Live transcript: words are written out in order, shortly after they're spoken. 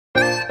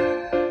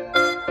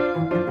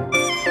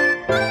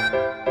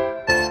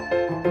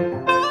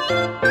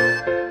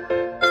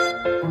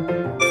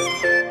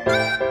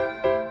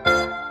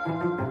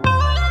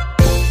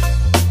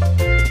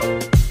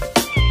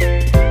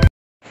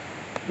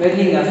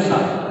whirling of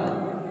shaft.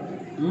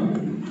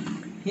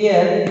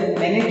 Here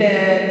many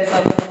types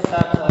of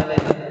shafts are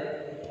available.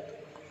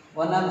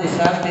 One of the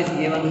shaft is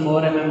given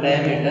 4 mm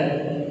diameter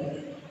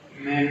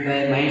made by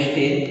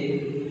Mite.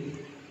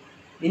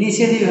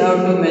 Initially, you have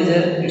to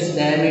measure its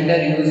diameter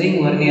using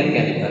vernier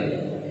caliper.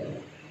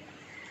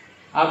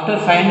 After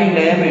finding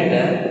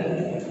diameter,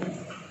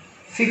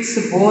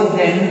 fix both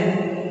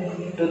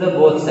ends to the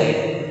both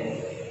sides.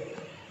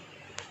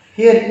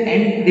 Here,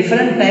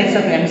 different types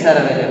of ends are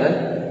available.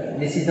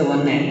 This is the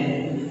one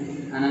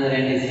end, another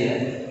end is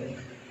here.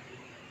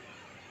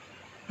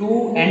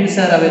 Two ends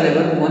are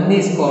available. One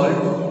is called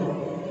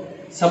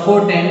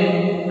support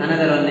end,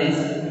 another one is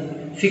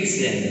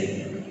fixed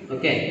end.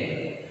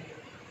 Okay.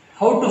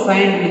 How to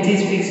find which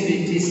is fixed,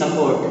 which is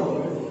support?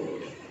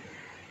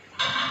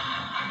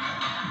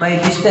 By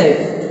this type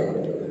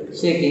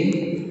shaking,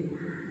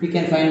 we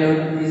can find out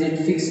is it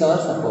fixed or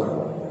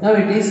support. Now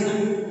it is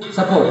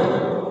support.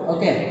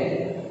 Okay.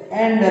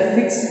 And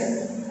fixed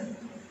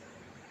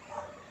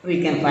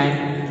we can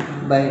find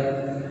by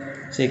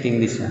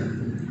shaking this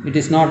one. It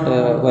is not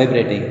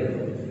vibrating.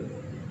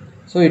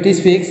 So it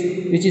is fixed,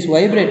 which is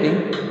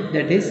vibrating,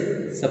 that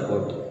is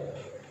support.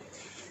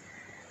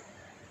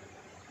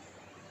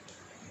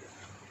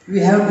 We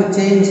have to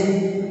change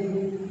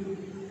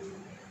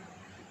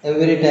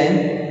every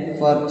time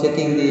for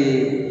checking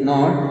the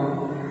node.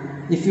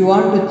 If you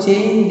want to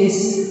change this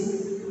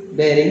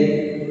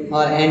bearing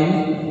or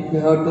end, you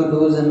have to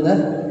loosen the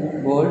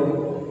bolt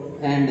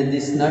and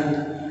this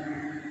nut,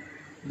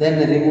 then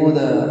remove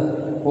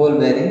the whole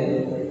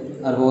bearing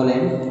or whole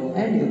end,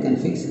 and you can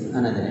fix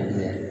another end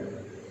there.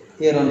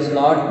 Here one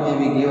slot may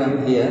be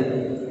given here.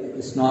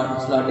 This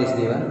slot is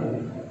given.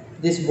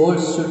 This bolt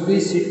should be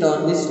sit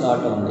on this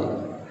slot only.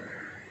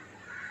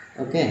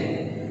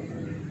 Okay.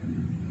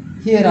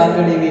 Here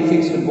already we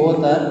fixed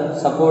both are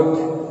support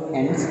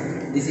ends.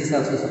 This is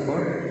also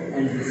support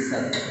and this is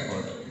also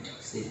support.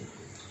 See,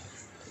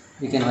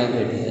 we can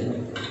vibrate here.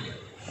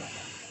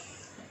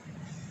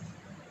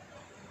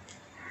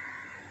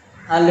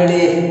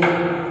 Already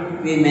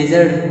we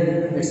measured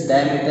its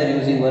diameter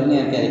using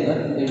vernier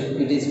caliper.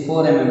 It is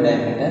 4 mm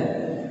diameter,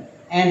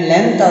 and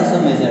length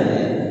also measured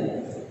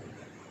here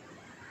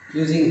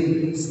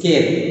using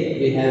scale.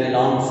 We have a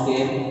long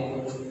scale.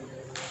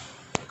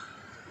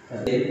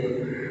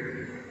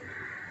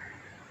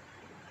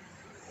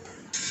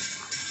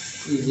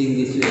 Using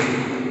this way,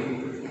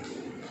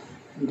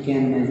 we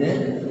can measure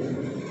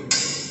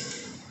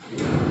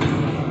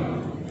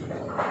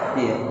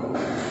here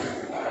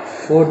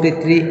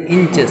 43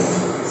 inches.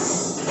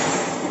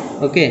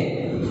 Okay,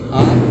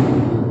 or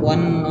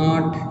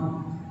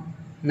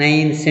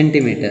 109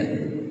 centimeter.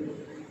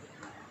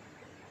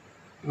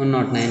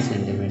 109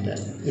 centimeter.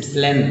 Its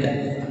length.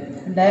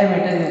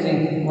 Diameter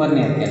using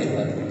vernier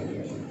caliper.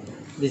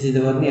 This is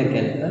the vernier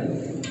caliper.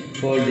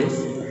 Hold this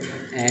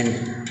and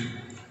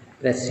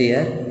press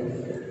here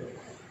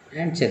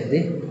and check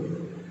the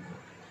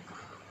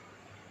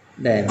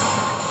diameter.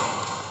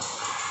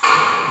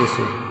 This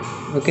way.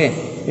 Okay,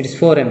 it is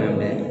 4 mm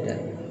diameter.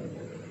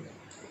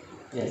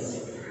 Yes.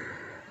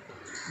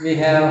 We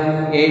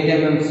have 8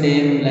 mm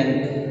same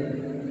length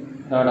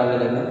rod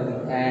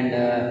available, and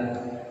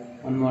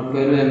one more 12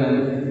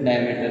 mm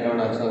diameter rod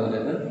also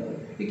available.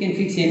 We can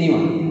fix any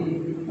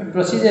one, but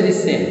procedure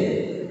is same.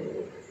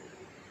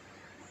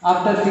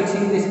 After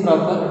fixing this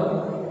proper,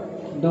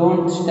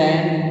 don't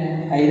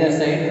stand either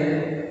side.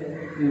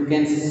 You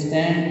can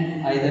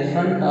stand either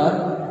front or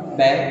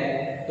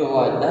back to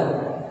watch the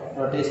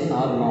rotation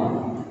or not.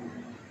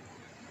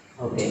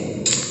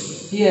 Okay.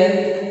 Here,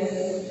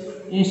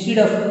 instead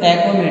of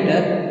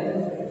tachometer,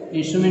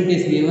 instrument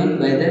is given.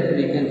 By that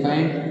we can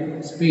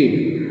find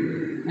speed,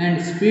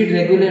 and speed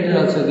regulator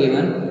also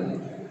given.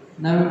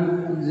 Now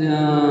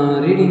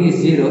reading is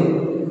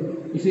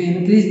 0. If you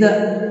increase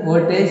the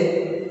voltage,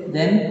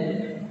 then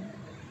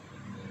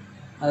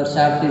our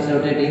shaft is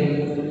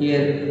rotating.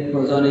 Here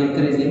goes on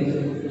increasing.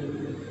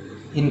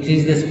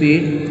 Increase the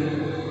speed.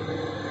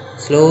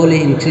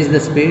 Slowly increase the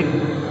speed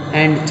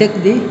and check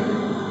the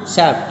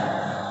shaft.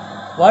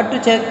 What to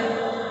check?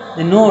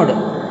 The node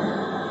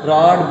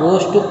rod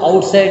goes to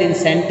outside in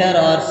center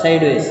or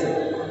sideways.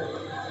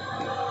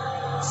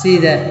 See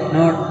the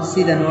node.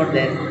 See the node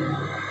there.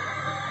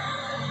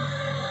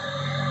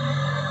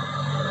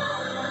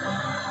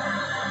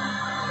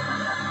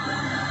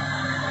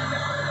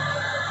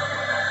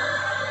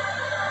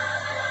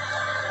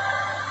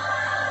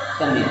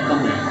 Come here,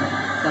 come here,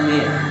 come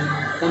here,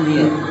 come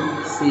here.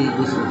 See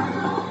this one.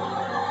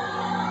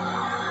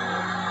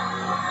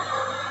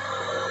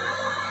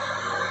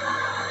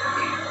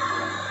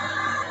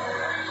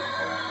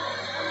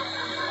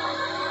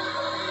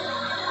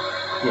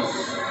 Yes,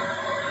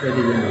 that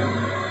is the node.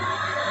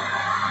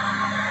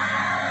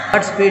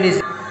 What speed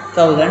is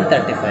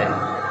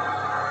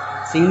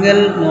 1035.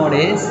 Single node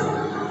is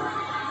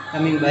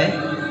coming by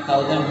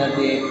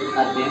 1038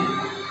 RPM.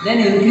 Then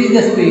increase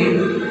the speed,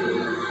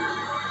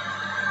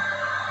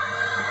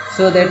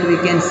 so that we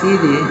can see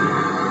the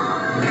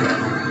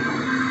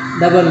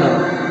double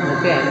node.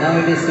 Okay, now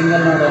it is single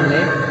node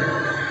only.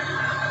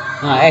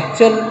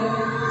 Actual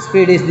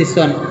speed is this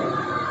one,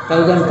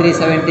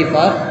 1370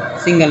 for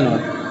single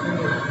node.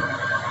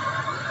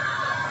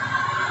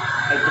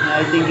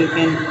 I think you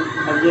can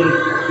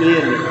observe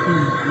clearly.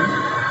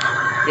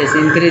 Yes,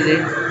 increase it.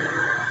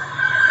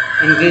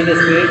 Increase the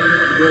speed,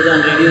 it goes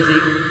on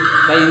reducing.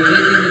 By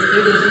increasing the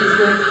speed, it is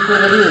going to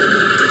reduce.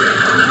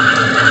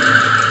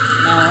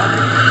 Now,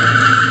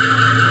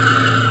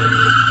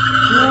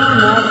 two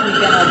nodes we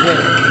can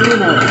observe. Two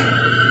nodes.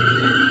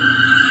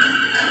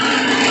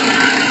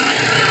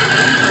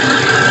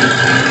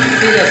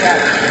 See the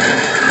fact.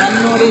 One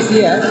node is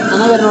here,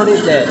 another node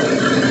is there.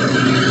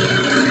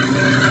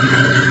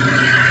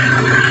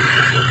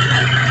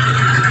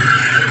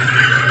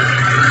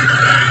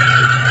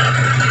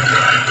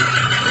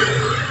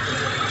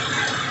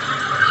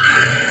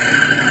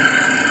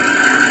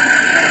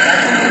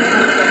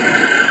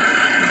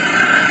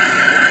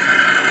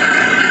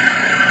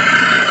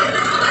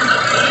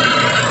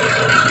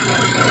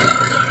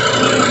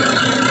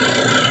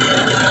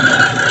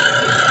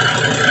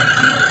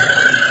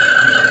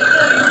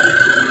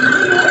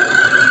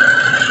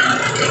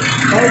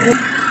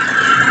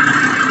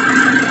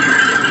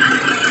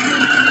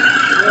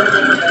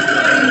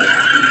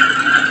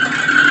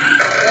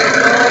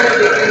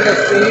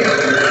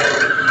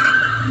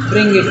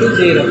 Bring it to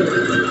 0.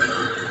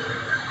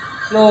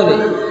 Slowly,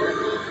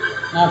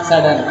 not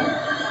sudden.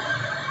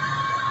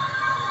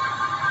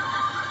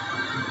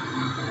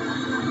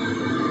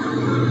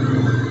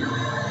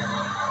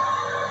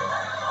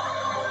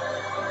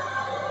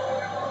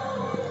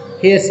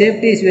 Here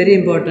safety is very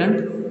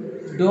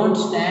important. Don't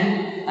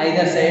stand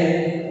either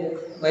side.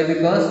 Why?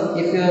 Because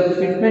if your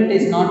fitment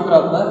is not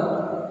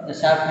proper, the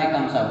shaft may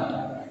comes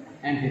out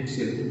and hits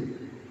you.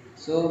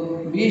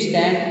 So be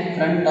stand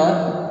front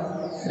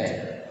or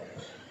side.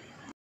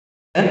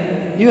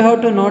 You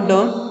have to note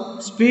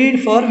down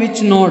speed for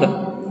which node.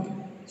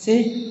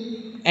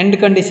 See, end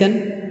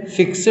condition,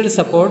 fixed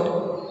support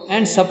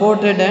and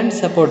supported and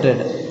supported.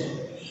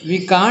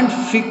 We can't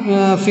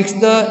fix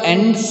the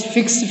ends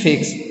fix.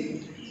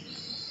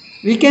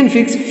 We can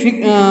fix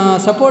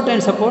support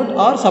and support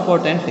or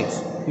support and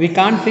fix. We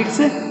can't fix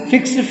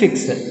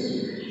fixed.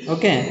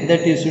 Okay,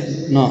 that you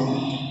should know.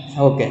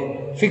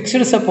 Okay,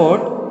 fixed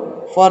support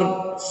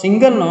for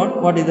single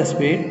node, what is the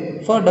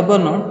speed? For double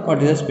node,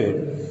 what is the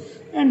speed?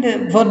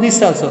 And for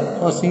this also,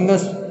 for single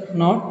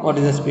node, what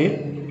is the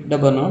speed?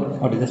 Double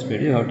node, what is the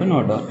speed? You have to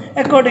note down.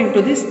 According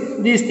to these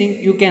things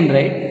you can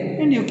write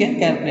and you can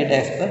calculate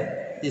as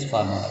per this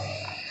formula.